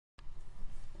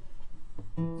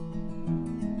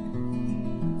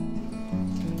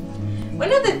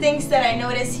One of the things that I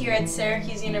notice here at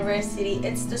Syracuse University,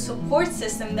 it's the support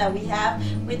system that we have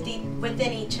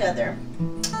within each other.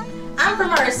 I'm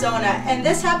from Arizona, and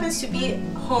this happens to be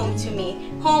home to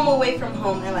me. Home away from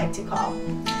home, I like to call.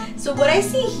 So what I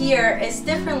see here is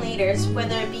different leaders,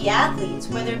 whether it be athletes,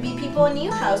 whether it be people in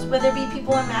Newhouse, whether it be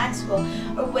people in Maxwell,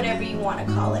 or whatever you want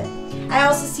to call it. I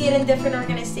also see it in different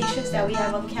organizations that we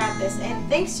have on campus, and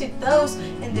thanks to those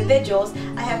individuals,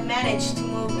 I have managed to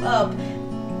move up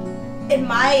in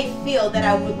my field that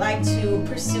I would like to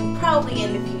pursue probably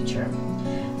in the future.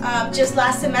 Just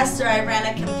last semester I ran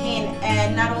a campaign,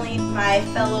 and not only my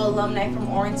fellow alumni from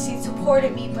Orange State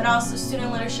supported me, but also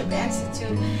Student Leadership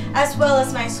Institute, as well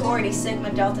as my sorority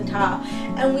Sigma Delta Tau.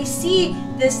 And we see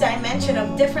this dimension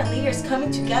of different leaders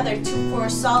coming together for a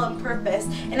solemn purpose.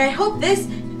 And I hope this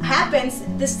happens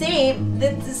the same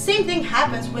thing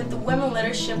happens with the Women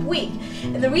Leadership Week.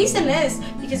 And the reason is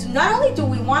because not only do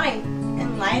we want to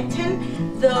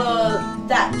enlighten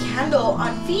that candle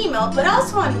on female, but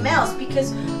also on males,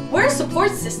 because we're a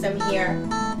support system here.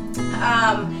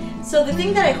 So the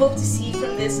thing that I hope to see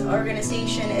from this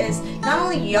organization is not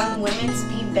only young women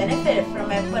being benefited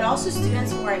from it, but also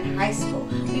students who are in high school.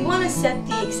 We want to set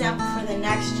the example for the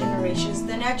next generations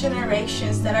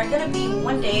that are going to be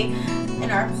one day in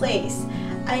our place.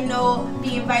 I know,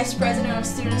 being Vice President of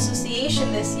Student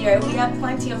Association this year, we have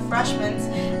plenty of freshmen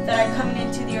that are coming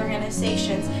into the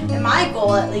organizations, and my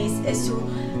goal at least is to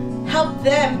help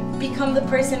them become the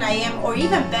person I am, or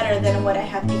even better than what I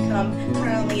have become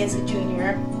currently as a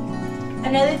junior.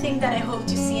 Another thing that I hope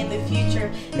to see in the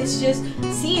future is just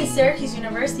seeing Syracuse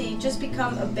University just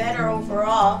become a better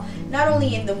overall, not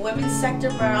only in the women's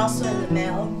sector but also in the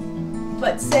male.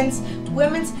 But since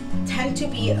women's tend to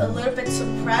be a little bit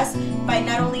suppressed by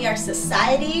not only our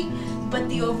society but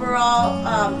the overall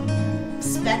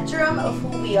spectrum of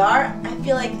who we are, I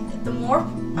feel like the more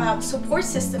support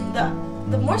system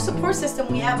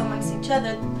we have amongst each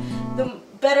other, the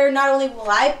better not only will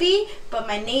I be, but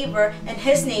my neighbor and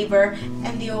his neighbor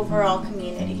and the overall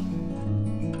community.